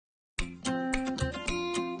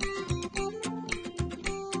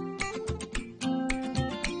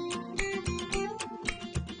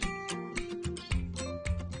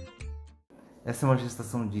Essa é uma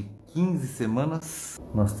gestação de 15 semanas.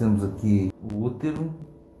 Nós temos aqui o útero,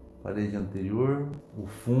 parede anterior, o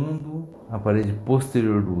fundo, a parede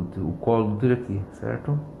posterior do útero, o colo do útero aqui,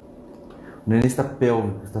 certo? O neném está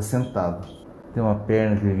pélvico, está sentado. Tem uma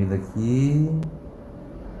perna que vem vindo aqui.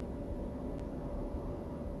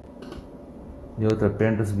 E a outra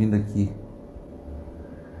perna está subindo aqui.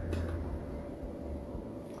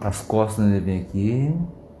 As costas do neném vêm aqui.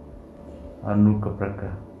 A nuca para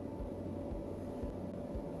cá.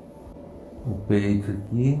 O peito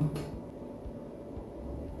aqui.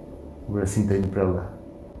 O bracinho está indo para lá.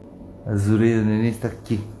 As orelhas do neném estão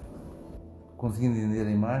aqui. Conseguindo entender a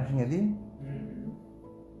imagem ali?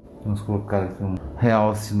 Vamos colocar aqui um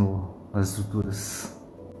realce nas estruturas.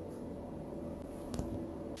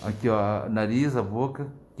 Aqui, ó, nariz, a boca,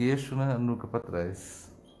 queixo, né, a nuca para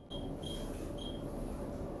trás.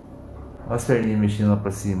 Olha as perninhas mexendo lá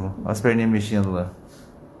para cima. Olha as perninhas mexendo lá.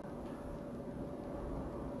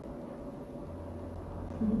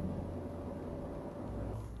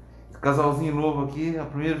 Casalzinho novo aqui, a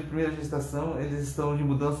primeira gestação, eles estão de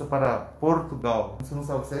mudança para Portugal. Você não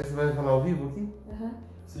sabe o sexo, você vai falar ao vivo aqui?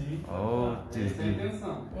 Sim. Oh, essa é a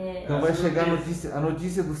intenção. Então vai chegar a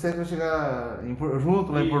notícia do sexo vai chegar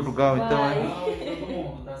junto lá em Portugal, então Todo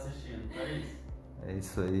mundo tá assistindo, é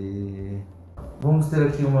isso aí. Vamos ter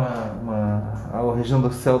aqui a região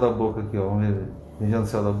do céu da boca aqui, ó. Vamos ver. Região do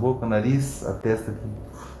céu da boca, nariz, a testa aqui.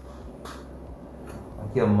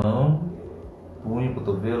 Aqui a mão, punho,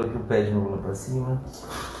 cotovelo, aqui o pé de novo lá pra cima.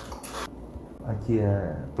 Aqui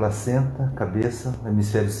é placenta, cabeça,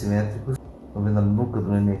 hemisférios simétricos. Estão vendo a nuca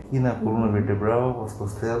do neném aqui, na coluna vertebral, as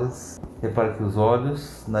costelas. Repara aqui os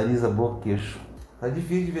olhos, nariz, a boca, queixo. Tá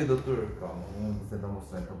difícil de ver, doutor. Calma, vamos tentar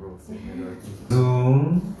mostrar então pra você melhor aqui.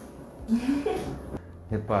 Zoom.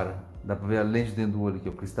 Repara, dá pra ver a lente dentro do olho aqui,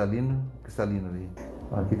 o cristalino ali.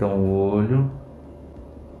 Aqui tá um olho.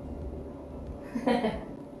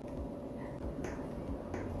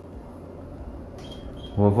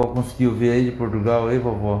 Vovó conseguiu ver aí de Portugal, aí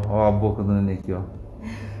vovó? Ó a boca do neném aqui, ó.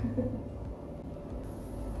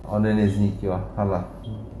 Ó o nenenzinho aqui, ó. Olha lá.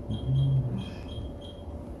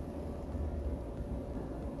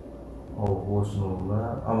 Ó o rosto novo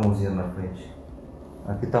lá. Ó a mãozinha na frente.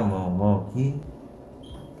 Aqui tá a mão aqui.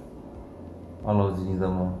 Olha lá os dedinhos da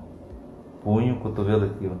mão. Punho, cotovelo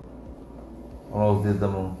aqui, ó. Olha lá os dedos da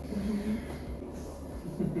mão.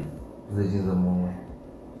 Os dedinhos da mão, ó.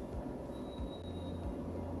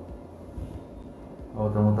 A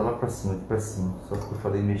outra mão tá lá pra cima, aqui pra cima. Só que eu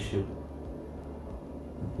falei mexeu.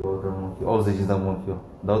 Aqui, a outra mão aqui. Olha os dedinhos da mão aqui, ó.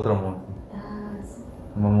 Da outra mão aqui.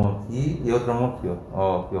 Uma mão aqui e outra mão aqui, ó.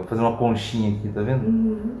 Ó, aqui, ó. Fazendo uma conchinha aqui, tá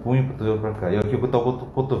vendo? Punho e cotovelo pra cá. E aqui eu vou botar o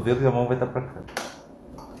cotovelo e a mão vai estar pra cá.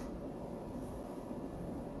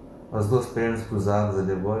 As duas pernas cruzadas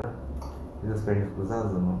ali agora. Viu as perninhas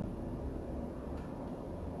cruzadas ou não?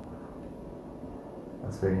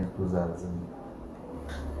 As perninhas cruzadas ali.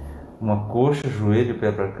 Uma coxa, joelho,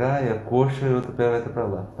 pé pra cá, e a coxa e outro pé vai estar pra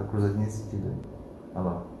lá. Tá cruzadinho nesse sentido aí. Olha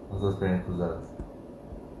lá, as duas pernas cruzadas.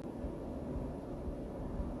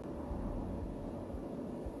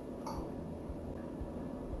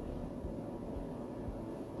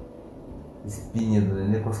 Espinha do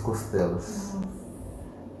neném com as costelas.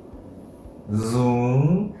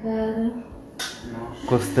 Zoom. Cara.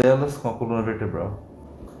 Costelas com a coluna vertebral.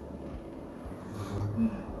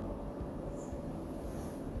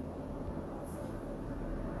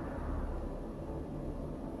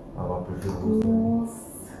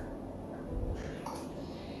 Nossa.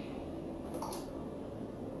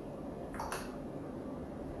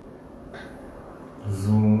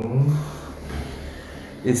 Zoom.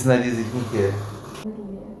 Esse nariz aqui quem que é?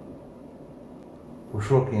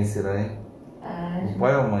 Puxou quem será, hein? O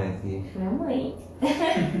pai ou a mãe aqui? Minha mãe.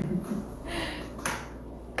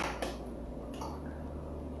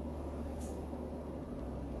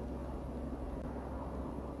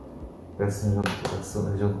 Peça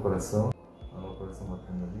região do coração. Olha o coração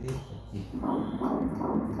batendo ali. Aqui.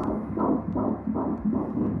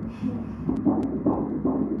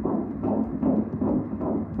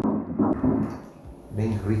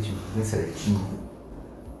 Bem rítmico, bem certinho.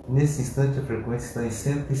 Nesse instante a frequência está em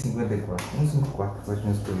 154. 154, mais ou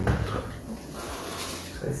menos por minuto.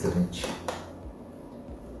 Está excelente.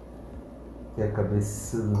 Aqui é a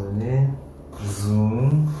cabeça do neném.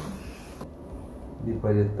 Zoom.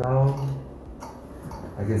 Biparietal,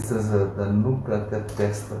 a distância da nuca até a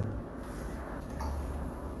testa.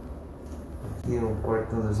 Aqui é o corte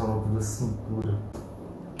transversal na altura da cintura.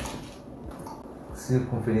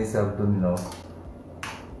 Circunferência abdominal.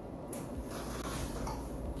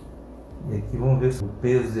 E aqui vamos ver se o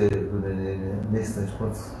peso do neném nesse instante,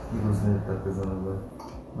 quantos quilos ele está pesando agora.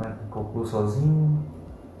 Marca, calculou sozinho.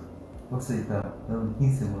 Nossa, ele está dando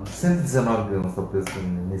 15 semanas. 119 gramas está o peso do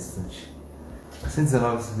neném nesse instante.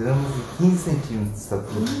 119 gramas e 15 centímetros de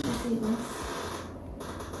estatura.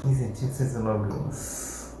 15 centímetros, 119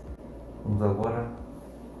 gramas. Vamos agora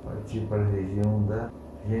partir para a região da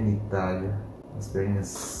genitália, as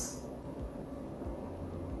perninhas.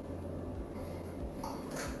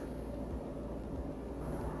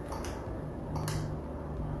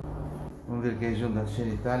 Vamos ver aqui a região da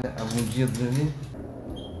genitália, a bundinha do neném.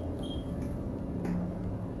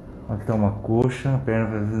 Aqui está uma coxa, a perna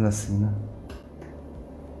vai fazendo assim, né?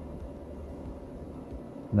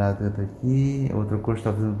 Nada está aqui, a outra coxa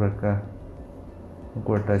está fazendo para cá. Vou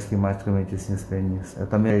cortar esquematicamente assim as perninhas. Ela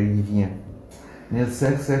tá meio erguidinha. Menino,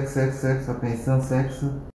 sexo, atenção,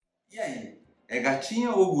 sexo. E aí? É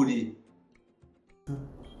gatinha ou guri?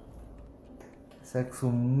 Sexo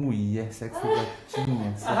mulher, sexo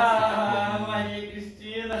gatinha. Sexo Maria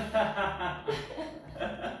Cristina!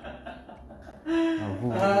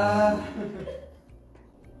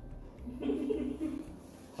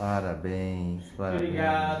 Parabéns, parabéns.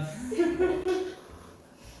 Obrigado.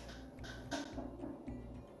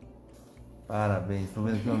 Parabéns, estou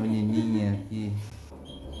vendo aqui uma menininha aqui.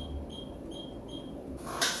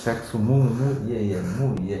 Sexo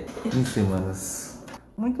mulher, 15 semanas.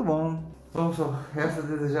 Muito bom. Vamos só, resta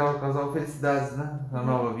desejar ao casal felicidades, né? Na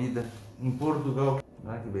nova vida, em Portugal.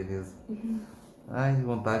 Ah, que beleza. Ai, que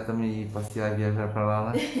vontade também de passear e viajar pra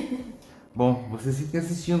lá, né? Bom, vocês fiquem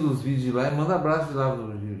assistindo os vídeos de lá e manda abraço de lá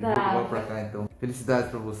de Portugal pra cá, então. Felicidades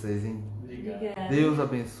pra vocês, hein? Obrigado. Deus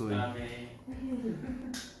abençoe. Amém.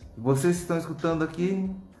 Vocês que estão escutando aqui,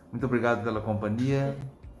 muito obrigado pela companhia.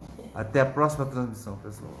 Até a próxima transmissão,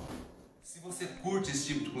 pessoal. Se você curte esse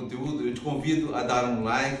tipo de conteúdo, eu te convido a dar um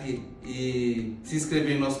like e se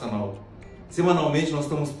inscrever no nosso canal. Semanalmente nós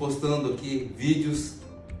estamos postando aqui vídeos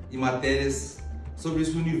e matérias sobre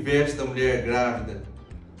esse universo da mulher grávida,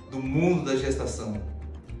 do mundo da gestação.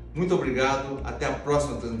 Muito obrigado, até a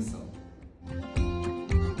próxima transmissão.